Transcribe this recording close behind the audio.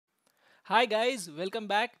Hi guys, welcome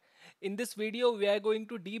back. In this video, we are going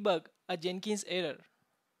to debug a Jenkins error.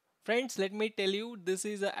 Friends, let me tell you, this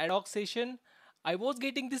is a ad hoc session. I was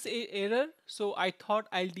getting this error, so I thought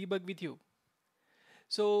I'll debug with you.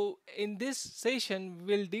 So in this session,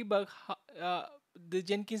 we'll debug the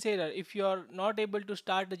Jenkins error. If you are not able to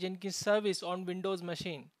start the Jenkins service on Windows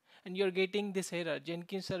machine and you're getting this error,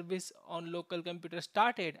 Jenkins service on local computer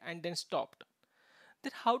started and then stopped,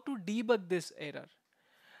 then how to debug this error?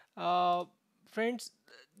 uh, Friends,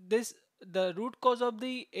 this the root cause of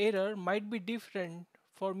the error might be different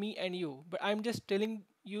for me and you, but I'm just telling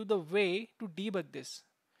you the way to debug this.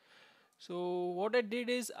 So what I did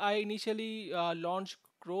is I initially launched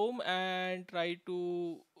Chrome and tried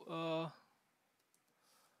to uh,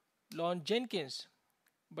 launch Jenkins,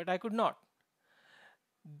 but I could not.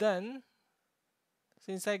 Then,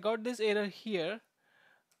 since I got this error here,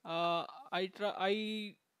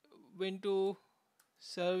 I went to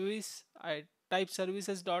service. I type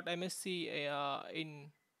services.msc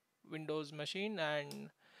in Windows machine, and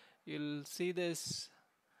you'll see this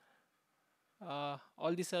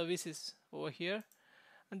all the services over here.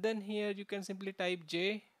 And then here you can simply type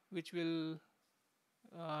J, which will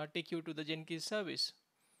take you to the Jenkins service.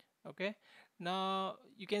 Okay. Now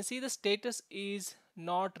you can see the status is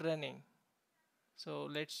not running. So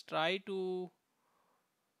let's try to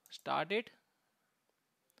start it.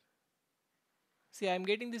 See, I'm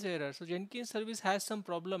getting this error. So Jenkins service has some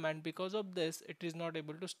problem, and because of this, it is not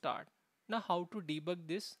able to start. Now, how to debug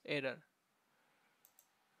this error?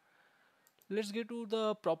 Let's get to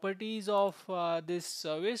the properties of this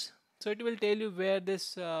service. So it will tell you where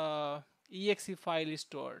this exe file is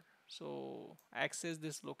stored. So access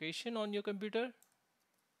this location on your computer.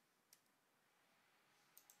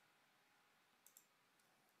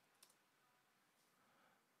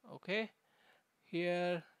 Okay,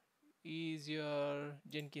 here is your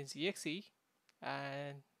Jenkins exe,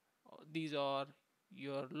 and these are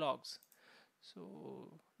your logs.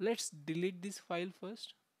 So let's delete this file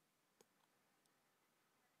first.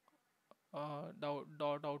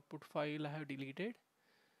 Dot output file I have deleted,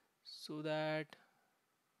 so that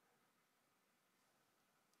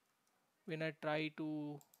when I try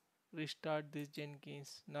to restart this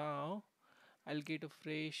Jenkins now, I'll get a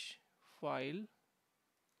fresh file.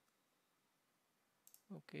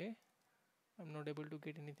 Okay, I'm not able to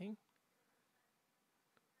get anything.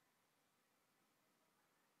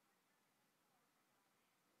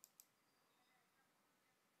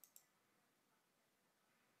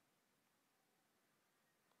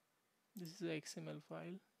 This is a XML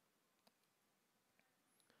file.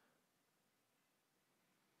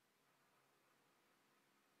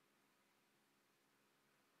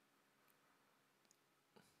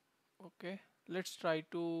 Okay, let's try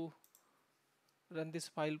to run this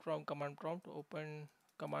file from command prompt. Open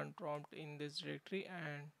command prompt in this directory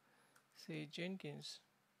and say Jenkins.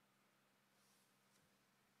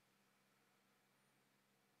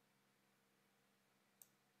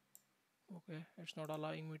 Okay, it's not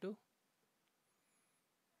allowing me to.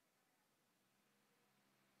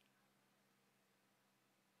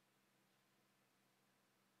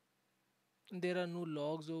 There are no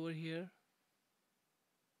logs over here.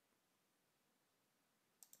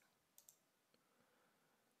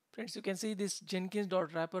 Friends, you can see this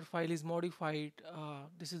Jenkins.wrapper file is modified.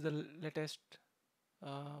 This is the latest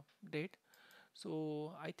date.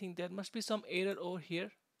 So I think there must be some error over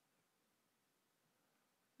here.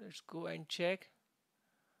 Let's go and check.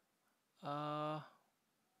 Uh,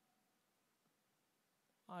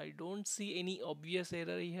 I don't see any obvious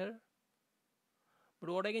error here. But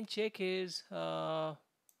what I can check is it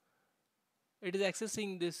is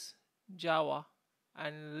accessing this Java,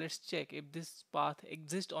 and let's check if this path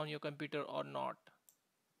exists on your computer or not.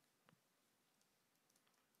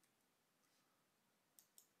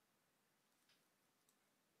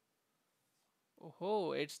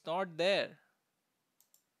 Oh, it's not there.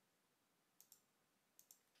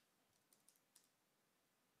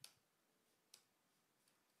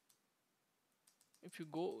 If you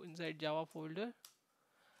go inside Java folder,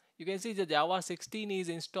 you can see the Java 16 is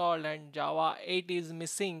installed and Java 8 is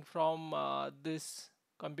missing from this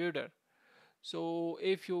computer. So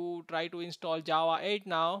if you try to install Java 8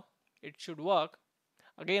 now, it should work.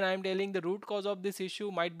 Again, I'm telling the root cause of this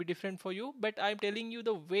issue might be different for you, but I'm telling you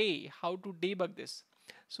the way how to debug this.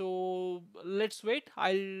 So let's wait.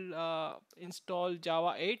 I'll install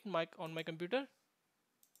Java 8 on my computer.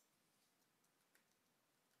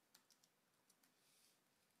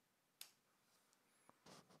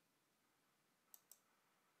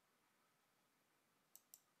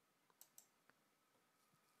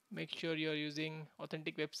 Make sure you're using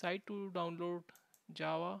authentic website to download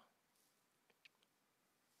Java.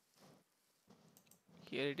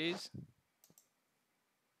 Here it is.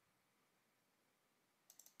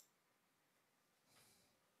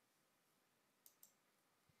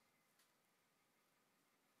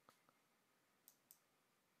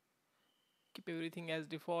 Keep everything as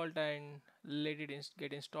default and let it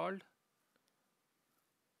get installed.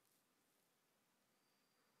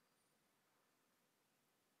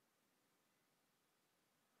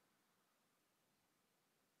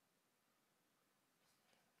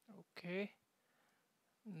 Okay,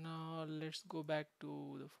 now let's go back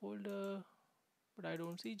to the folder, but I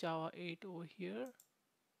don't see Java 8 over here.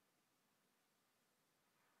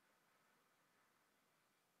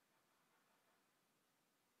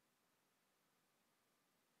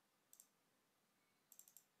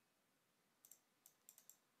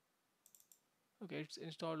 Okay, it's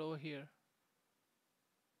installed over here.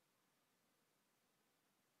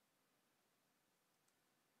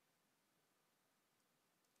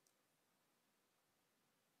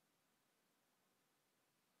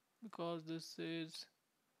 Because this is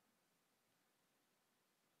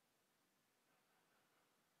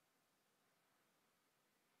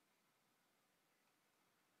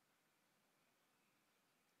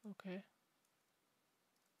okay.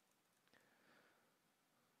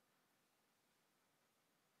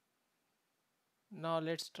 Now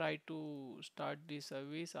let's try to start the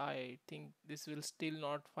service. I think this will still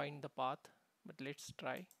not find the path, but let's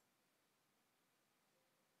try.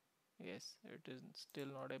 Yes, it is still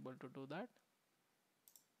not able to do that.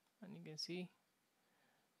 And you can see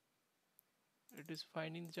it is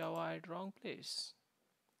finding Java at wrong place.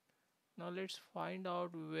 Now let's find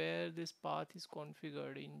out where this path is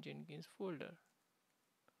configured in Jenkins folder.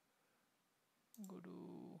 Go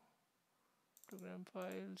to program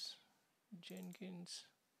files, Jenkins.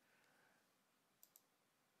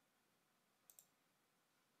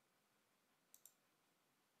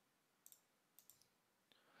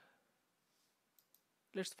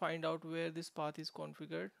 Let's find out where this path is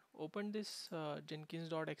configured. Open this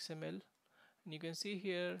jenkins.xml and you can see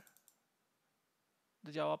here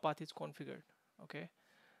the Java path is configured. Okay,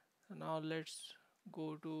 so now let's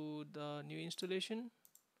go to the new installation,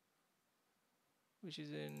 which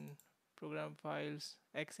is in program files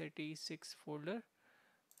x86 folder.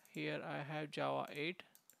 Here I have Java 8.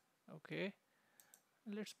 Okay,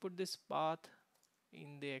 let's put this path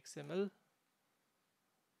in the XML.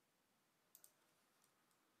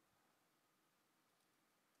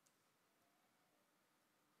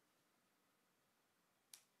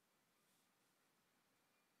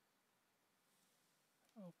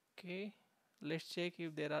 Okay, let's check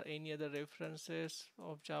if there are any other references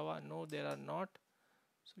of Java. No, there are not,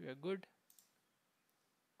 so we are good.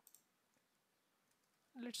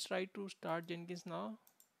 Let's try to start Jenkins now.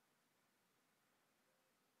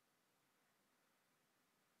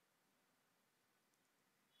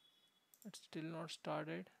 It's still not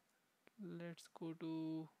started. Let's go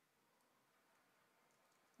to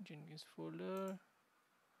Jenkins folder,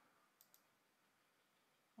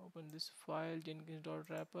 open this file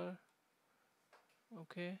jenkins.wrapper.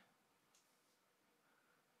 Okay,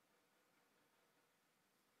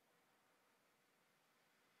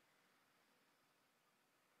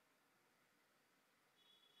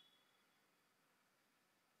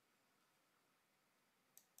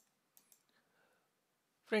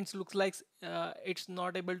 friends, looks like it's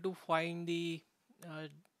not able to find the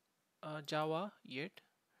uh, Java yet.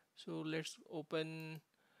 So let's open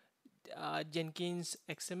Jenkins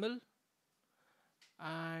XML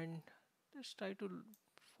and let's try to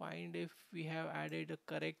find if we have added a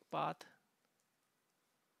correct path.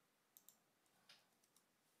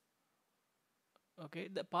 Okay,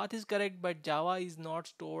 the path is correct, but Java is not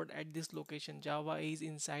stored at this location. Java is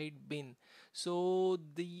inside bin, so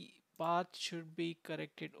the path should be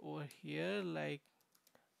corrected over here. Like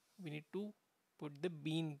we need to put the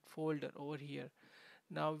bin folder over here.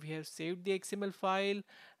 Now we have saved the XML file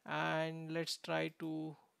and let's try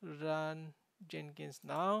to run Jenkins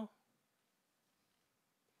now.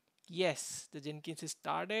 Yes, the Jenkins is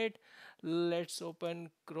started. Let's open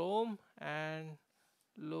Chrome and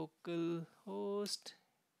localhost.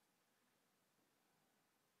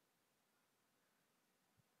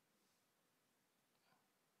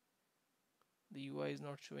 The UI is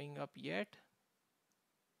not showing up yet.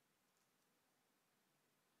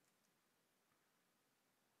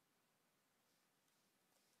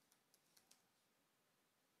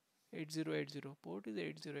 '8080 port is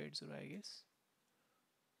 8080, I guess.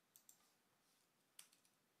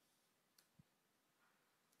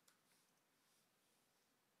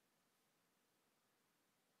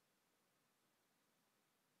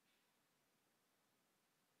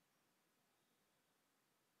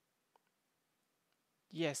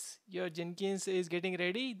 Yes, your Jenkins is getting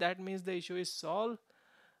ready. That means the issue is solved.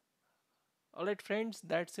 Alright friends,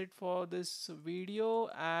 that's it for this video,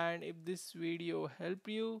 and if this video helped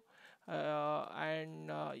you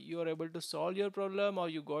and you are able to solve your problem or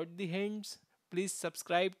you got the hints, please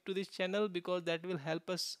subscribe to this channel because that will help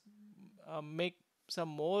us make some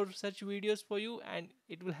more such videos for you, and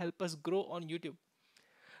it will help us grow on YouTube.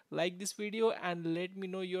 Like this video and let me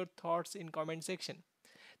know your thoughts in comment section.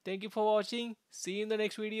 Thank you for watching. See you in the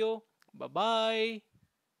next video. Bye bye.